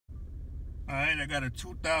Alright, I got a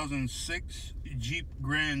 2006 Jeep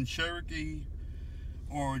Grand Cherokee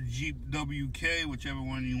or Jeep WK, whichever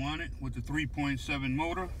one you want it, with the 3.7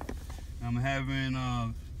 motor. I'm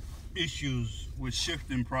having issues with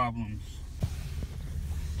shifting problems.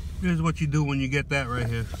 Here's what you do when you get that right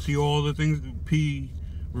here. See all the things, P,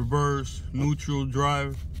 reverse, neutral,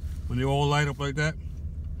 drive, when they all light up like that?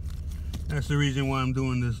 That's the reason why I'm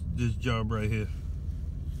doing this job right here.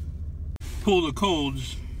 Pull the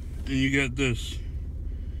codes and you get this.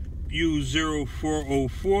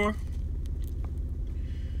 U0404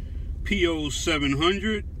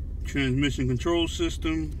 P0700 transmission control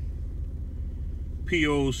system.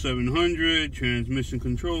 P0700 transmission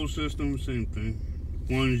control system, same thing.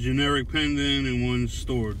 One's generic pending and one's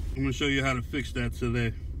stored. I'm going to show you how to fix that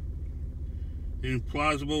today.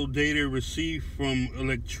 Implausible data received from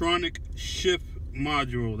electronic shift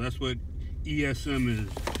module. That's what ESM is.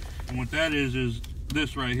 And what that is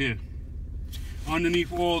this right here.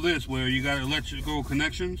 Underneath all this, where you got electrical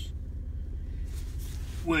connections,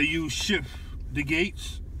 where you shift the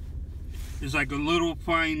gates, is like a little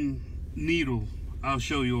fine needle. I'll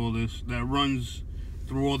show you all this, that runs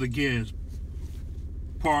through all the gears.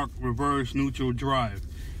 Park, reverse, neutral, drive.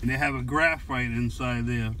 And they have a graphite inside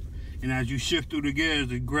there. And as you shift through the gears,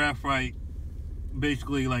 the graphite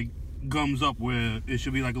basically like gums up where it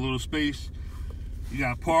should be like a little space. You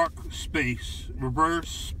got park, space, reverse,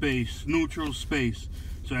 space, neutral, space.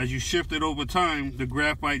 So as you shift it over time, the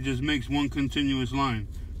graphite just makes one continuous line.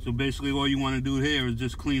 So basically all you want to do here is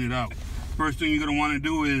just clean it out. First thing you're going to want to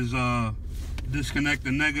do is disconnect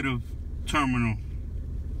the negative terminal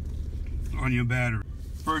on your battery.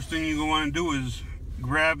 First thing you're going to want to do is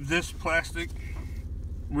grab this plastic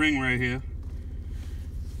ring right here,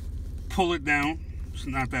 pull it down. It's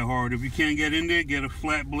not that hard. If you can't get in there, get a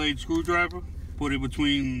flat blade screwdriver, put it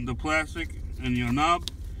between the plastic and your knob,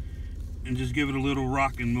 and just give it a little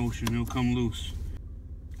rocking motion. It'll come loose.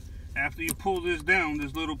 After you pull this down,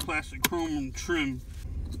 this little plastic chrome trim,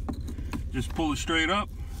 just pull it straight up,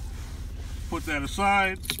 put that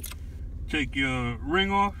aside, take your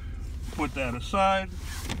ring off, put that aside.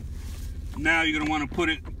 Now you're going to want to put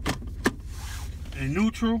it in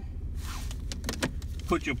neutral,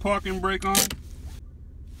 put your parking brake on.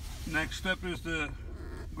 Next step is to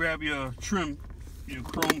grab your trim, your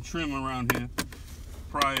chrome trim around here,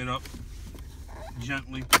 pry it up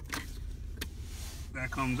gently.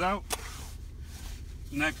 That comes out.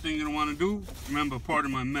 Next thing you're going to want to do, remember, part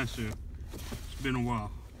of my mess here, it's been a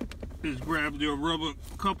while, is grab your rubber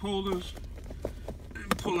cup holders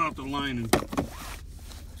and pull out the lining.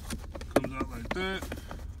 Comes out like that.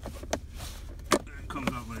 Comes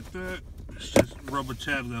out like that. It's just rubber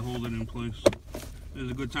tabs that hold it in place. It's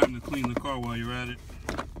a good time to clean the car while you're at it.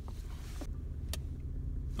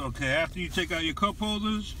 Okay, after you take out your cup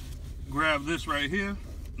holders, grab this right here,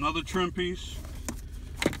 another trim piece,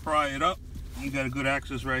 pry it up. You got a good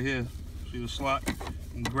access right here. See the slot?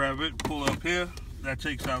 And grab it, pull up here. That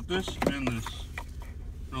takes out this and this.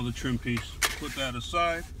 Another trim piece. Put that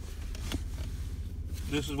aside.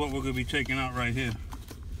 This is what we're going to be taking out right here.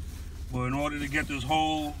 But in order to get this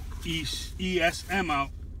whole ESM out,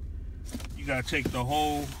 you gotta take the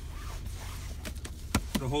whole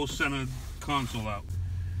center console out.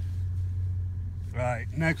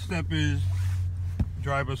 Alright, next step is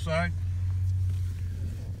driver's side.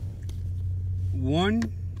 1,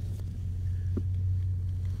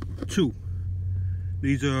 2.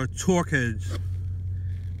 These are torque heads.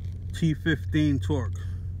 T15 torque.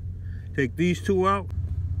 Take these two out.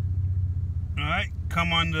 Alright,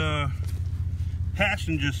 come on the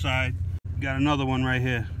passenger side. Got another one right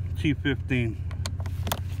here, T15.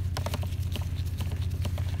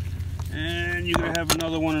 And you're gonna have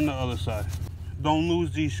another one on the other side. Don't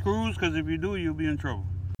lose these screws, because if you do, you'll be in trouble.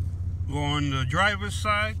 Go on the driver's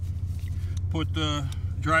side, put the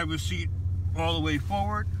driver's seat all the way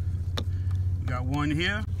forward. Got one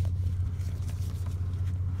here.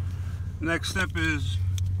 Next step is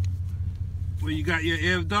where you got your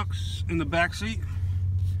air ducts in the back seat.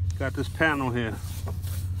 Got this panel here.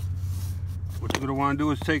 What you're going to want to do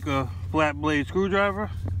is take a flat blade screwdriver,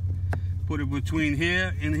 put it between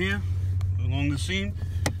here and here, along the seam,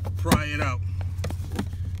 pry it out.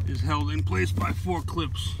 It's held in place by 4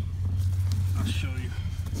 clips. I'll show you.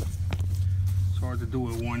 It's hard to do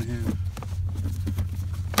with one hand.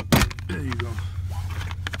 There you go.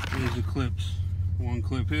 Here's the clips. One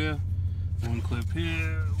clip here, one clip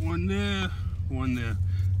here, one there, one there.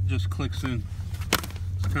 Just clicks in.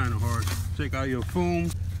 It's kind of hard. Take out your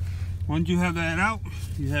foam. Once you have that out,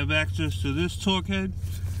 you have access to this torque head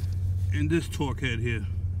and this torque head here.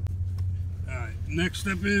 Alright, next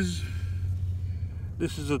step is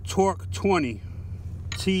This is a Torque 20,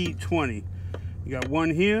 T20. You got one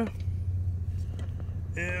here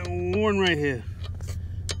and one right here.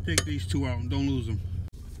 Take these two out and don't lose them.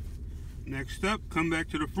 Next up, come back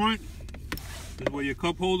to the front. This is where your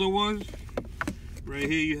cup holder was. Right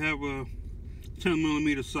here you have a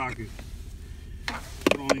 10mm socket.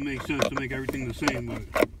 It only makes sense to make everything the same,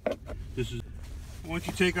 but this is. Once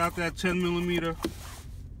you take out that 10mm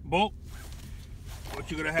bolt, what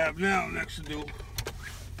you're gonna have now next to do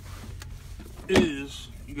is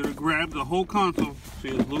you're gonna grab the whole console, see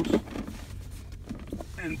it's loose,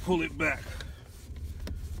 and pull it back.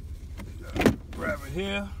 Grab it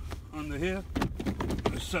here, under here,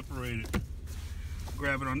 and separate it.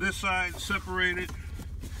 Grab it on this side, separate it,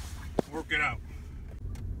 work it out.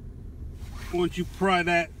 Once you pry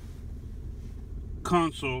that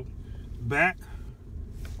console back,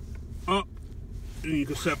 up, and you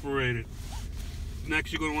can separate it.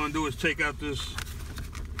 Next you're going to want to do is take out this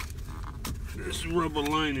rubber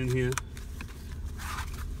lining here.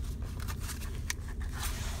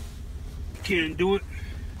 Can't do it.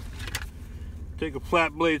 Take a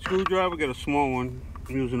flat blade screwdriver, get a small one,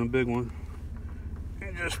 I'm using a big one,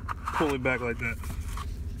 and just pull it back like that.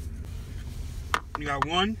 You got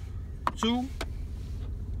 1, 2,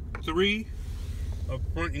 3 up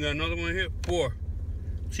front. You got another one here, 4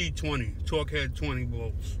 T20 torque head 20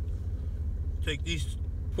 bolts. Take these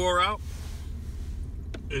 4 out,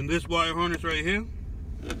 and this wire harness right here.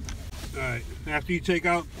 All right, after you take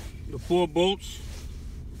out the 4 bolts,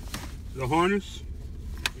 the harness,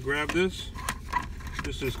 grab this.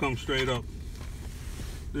 This just comes straight up.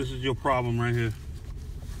 This is your problem right here.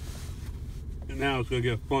 And now it's gonna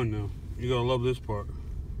get fun now. You're gonna love this part.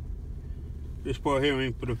 This part here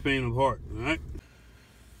ain't for the faint of heart, all right?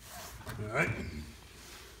 All right.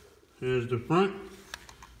 Here's the front.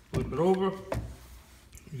 Flip it over.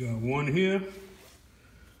 You got one here,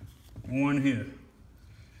 one here.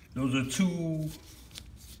 Those are 2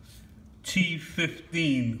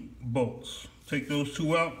 T15 bolts. Take those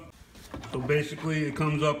 2 out. So basically it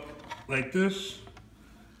comes up like this.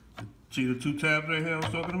 See the 2 tabs right here I was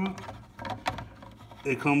talking about?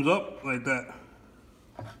 It comes up like that.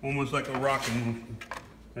 Almost like a rocking motion.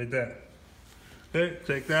 Like that. Okay,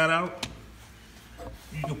 take that out.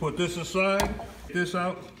 You can put this aside, get this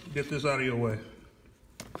out, get this out of your way.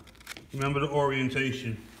 Remember the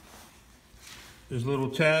orientation. This little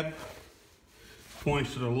tab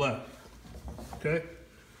points to the left. Okay?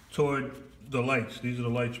 Toward the lights. These are the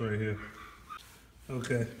lights right here.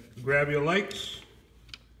 Okay, grab your lights,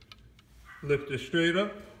 lift it straight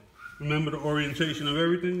up. Remember the orientation of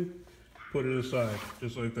everything, put it aside,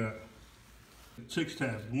 just like that. 6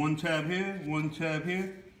 tabs, 1 tab here, 1 tab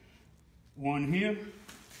here, 1 here,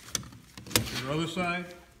 the other side,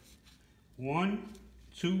 1,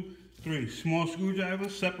 2, 3. Small screwdriver,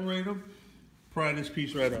 separate them, pry this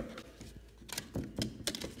piece right up.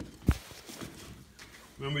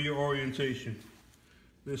 Remember your orientation.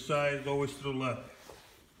 This side is always to the left.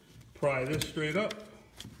 Pry this straight up.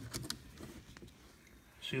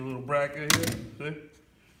 See a little bracket here? See?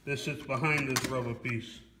 This sits behind this rubber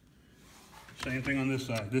piece. Same thing on this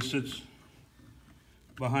side. This sits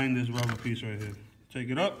behind this rubber piece right here. Take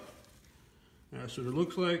it up. That's what it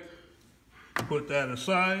looks like. Put that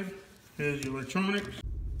aside. Here's your electronics.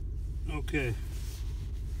 Okay.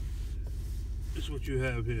 This is what you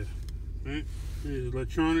have here. Right? Here's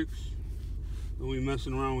electronics. Don't be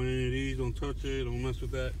messing around with any of these. Don't touch it. Don't mess with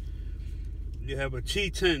that. You have a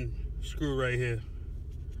T10 screw right here.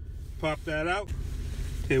 Pop that out.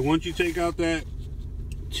 Okay, once you take out that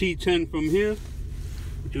T10 from here,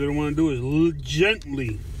 what you're going to want to do is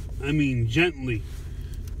gently, I mean gently,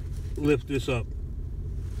 lift this up.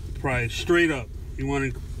 Pry it straight up. You want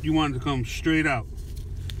it to come straight out.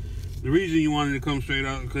 The reason you want it to come straight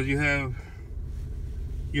out is because you have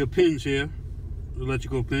your pins here,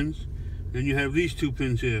 electrical pins, and you have these 2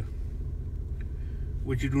 pins here,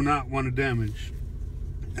 which you do not want to damage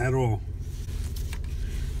at all.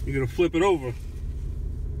 You're going to flip it over.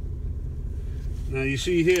 Now you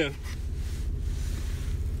see here,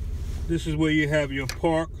 this is where you have your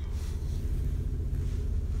park.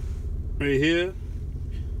 Right here,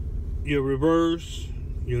 your reverse,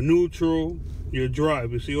 your neutral, your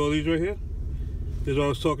drive. You see all these right here? This is what I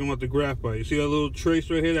was talking about, the graphite. You see that little trace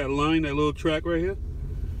right here, that line, that little track right here?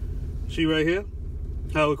 See right here?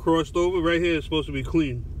 How it crossed over? Right here is supposed to be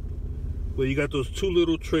clean. But you got those 2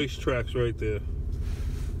 little trace tracks right there.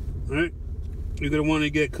 Alright? You're going to want to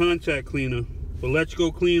get contact cleaner,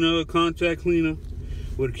 electrical cleaner, contact cleaner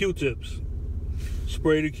with Q-tips.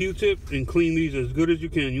 Spray the Q-tip and clean these as good as you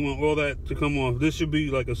can. You want all that to come off. This should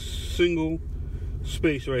be like a single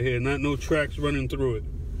space right here, not no tracks running through it.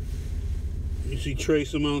 You see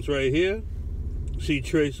trace amounts right here. See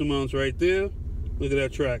trace amounts right there. Look at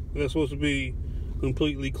that track. That's supposed to be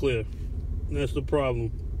completely clear. That's the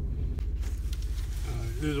problem.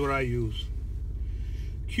 This is what I use.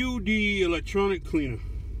 QD electronic cleaner.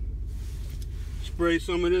 Spray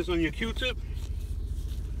some of this on your Q-tip.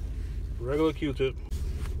 Regular Q-tip.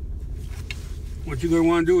 What you're going to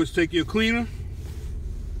want to do is take your cleaner.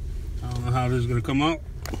 I don't know how this is going to come out.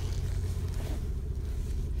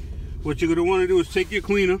 What you're going to want to do is take your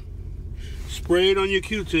cleaner, spray it on your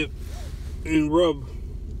Q-tip, and rub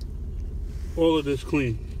all of this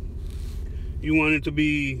clean. You want it to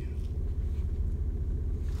be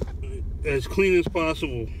as clean as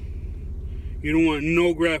possible. You don't want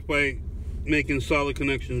no graphite making solid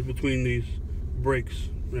connections between these brakes.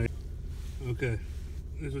 Right? Okay,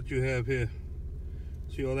 this is what you have here.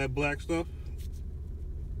 See all that black stuff?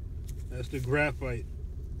 That's the graphite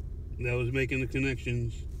that was making the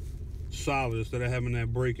connections solid instead of having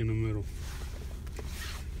that break in the middle.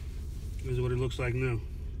 This is what it looks like now.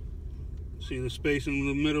 See the space in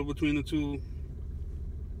the middle between the two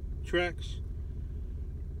tracks?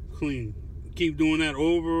 Clean. Keep doing that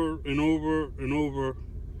over and over and over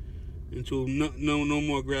until no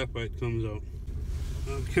more graphite comes out.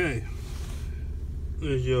 Okay.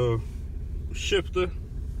 There's your shifter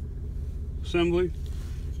assembly.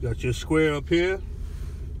 You got your square up here.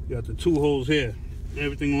 You got the two holes here.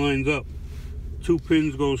 Everything lines up. Two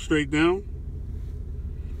pins go straight down.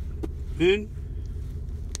 In.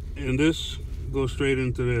 And this goes straight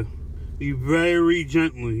into there. Be very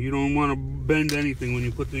gently. You don't want to bend anything when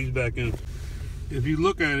you put these back in. If you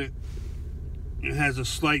look at it, it has a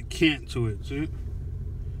slight cant to it. See?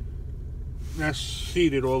 That's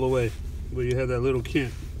seated all the way, but you have that little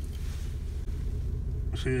cant.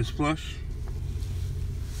 See, it's flush.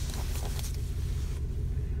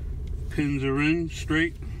 Pins are in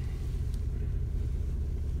straight.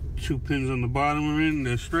 Two pins on the bottom are in,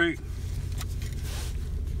 they're straight.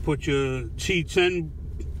 Put your T10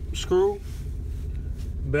 screw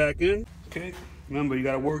back in. Okay, remember you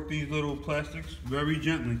gotta work these little plastics very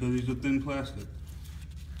gently because these are thin plastic.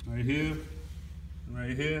 Right here,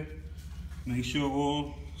 right here. Make sure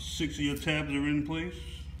all 6 of your tabs are in place.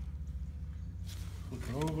 Flip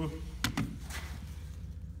it over.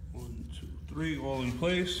 1, 2, 3, all in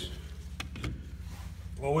place.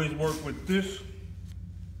 Always work with this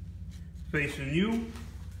facing you,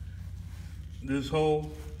 this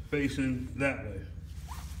hole facing that way.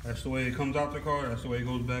 That's the way it comes out the car, that's the way it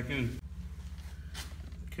goes back in.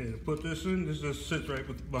 Okay, to put this in, this just sits right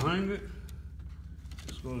behind it.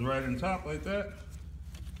 This goes right on top like that.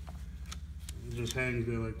 It just hangs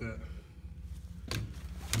there like that.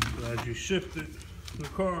 So as you shift it, the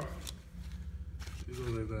car, it goes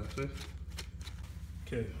like that, see?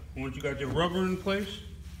 Okay, once you got your rubber in place,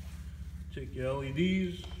 take your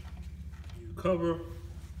LEDs, your cover.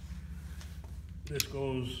 This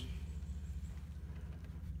goes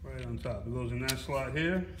right on top. It goes in that slot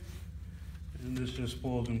here, and this just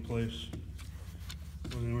falls in place.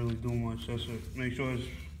 Doesn't really do much. That's it. Make sure it's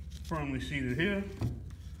firmly seated here.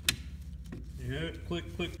 You hear it? Click,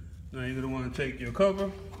 click. Now you're gonna want to take your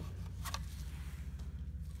cover,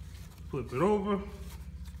 flip it over,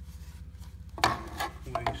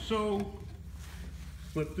 like so.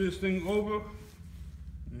 Flip this thing over.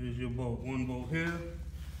 There's your bolt. One bolt here,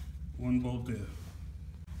 one bolt there.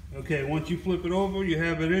 Okay, once you flip it over, you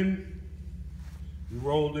have it in. You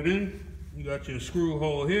rolled it in. You got your screw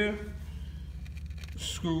hole here.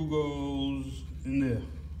 Screw goes in there.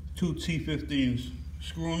 2 T15s.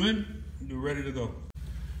 Screw them in. You're ready to go.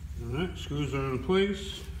 All right, screws are in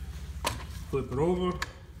place. Flip it over.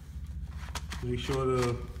 Make sure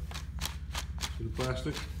see the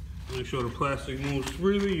plastic. Make sure the plastic moves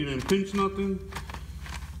freely. You didn't pinch nothing.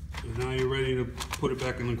 And now you're ready to put it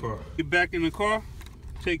back in the car. Get back in the car.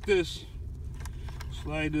 Take this.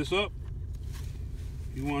 Slide this up.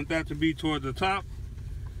 You want that to be toward the top.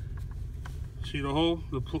 See the hole?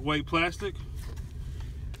 The white plastic.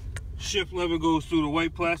 Shift lever goes through the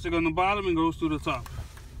white plastic on the bottom and goes through the top.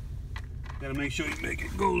 Gotta make sure you make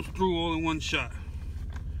it goes through all in one shot.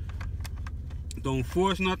 Don't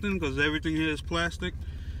force nothing because everything here is plastic.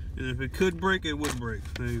 And if it could break, it would break.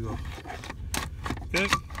 There you go. Okay.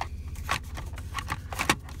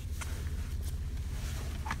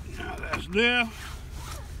 Now that's there.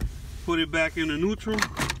 Put it back into neutral.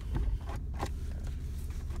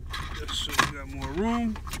 Just so you got more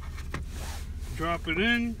room. Drop it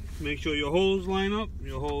in. Make sure your holes line up.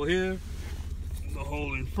 Your hole here, the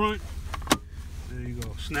hole in front. There you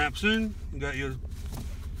go. Snaps in. You got your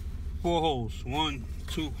 4 holes. 1,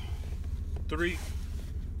 2, 3,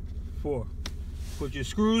 4. Put your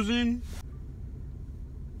screws in.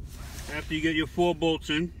 After you get your 4 bolts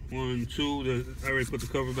in, 1, 2, I already put the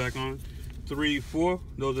cover back on. 3, 4,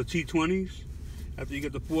 those are T20s. After you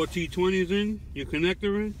get the 4 T20s in, your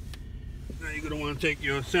connector in, now you're gonna want to take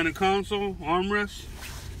your center console armrest,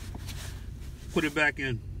 put it back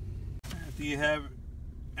in. After you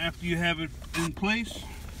have it in place,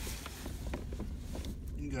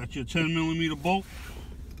 you got your 10mm bolt.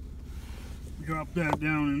 Drop that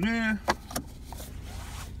down in there.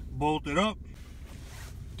 Bolt it up.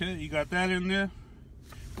 Okay, you got that in there.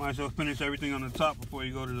 Might as well finish everything on the top before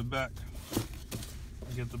you go to the back.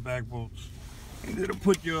 Get the back bolts. You're gonna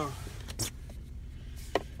put your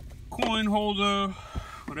coin holder,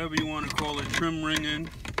 whatever you want to call it, trim ring in.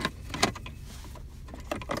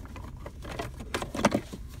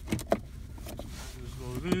 This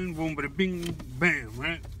goes in, boom, bada bing, bam,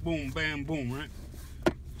 right? Boom, bam, boom, right?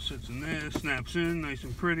 Sits in there, snaps in, nice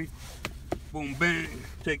and pretty. Boom, bang.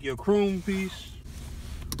 Take your chrome piece,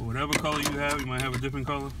 or whatever color you have, you might have a different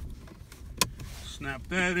color. Snap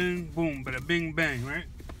that in, boom, bada bing, bang, right?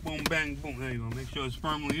 Boom, bang, boom. There you go. Make sure it's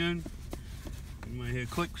firmly in. You might hear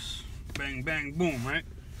clicks. Bang, bang, boom, right?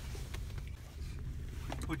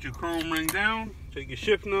 Put your chrome ring down. Take your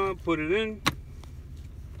shift knob, put it in.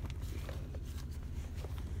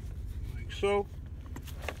 Like so.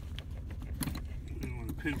 You want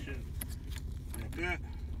to pinch it like that.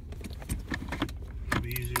 It'll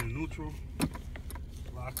be easy to neutral.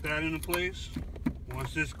 Lock that into place.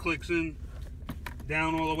 Once this clicks in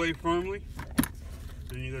down all the way firmly,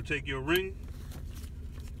 then you're going to take your ring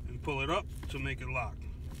and pull it up to make it lock.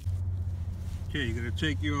 Okay, you're going to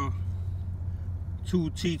take your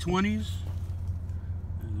 2 T20s.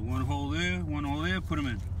 There's one hole there, put them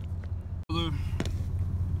in. You're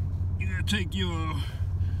going to take your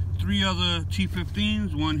 3 other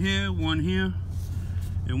T15s, one here,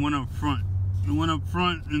 and one up front. The one up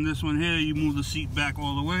front and this one here, you move the seat back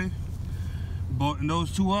all the way. Button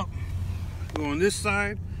those 2 up. Go on this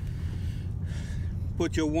side.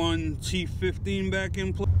 Put your 1 T15 back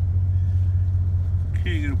in place.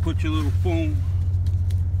 Okay, you're gonna put your little foam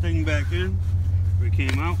thing back in where it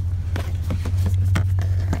came out.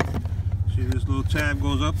 See, this little tab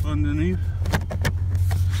goes up underneath,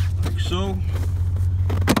 like so.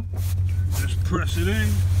 Just press it in.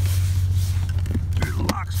 It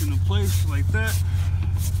locks into place like that.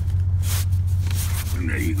 And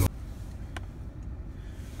there you go.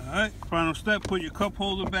 Alright, final step, put your cup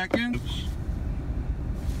holder back in.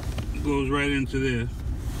 Goes right into there.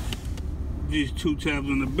 These 2 tabs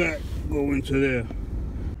on the back go into there.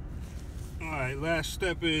 Alright, last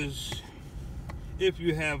step is, if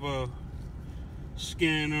you have a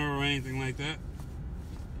scanner or anything like that,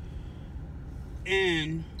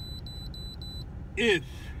 and if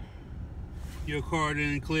your car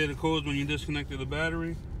didn't clear the codes when you disconnected the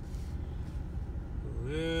battery, go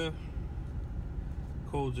there,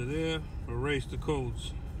 codes are there, erase the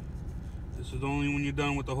codes. This is only when you're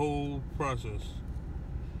done with the whole process.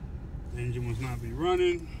 The engine must not be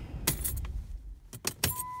running.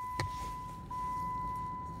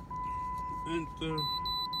 Enter.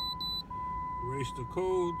 Erase the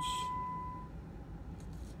codes.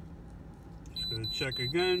 Just gonna check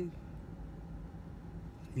again.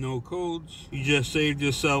 No codes. You just saved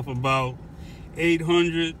yourself about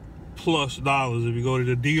 $800+ if you go to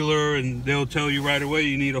the dealer, and they'll tell you right away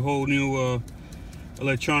you need a whole new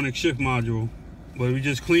electronic shift module. But if you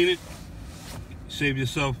just clean it, save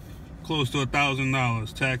yourself close to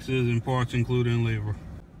 $1,000, taxes and parts included in labor.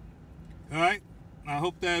 Alright, I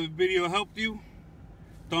hope that video helped you.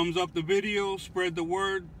 Thumbs up the video, spread the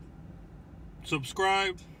word,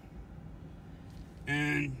 subscribe,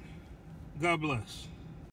 and God bless.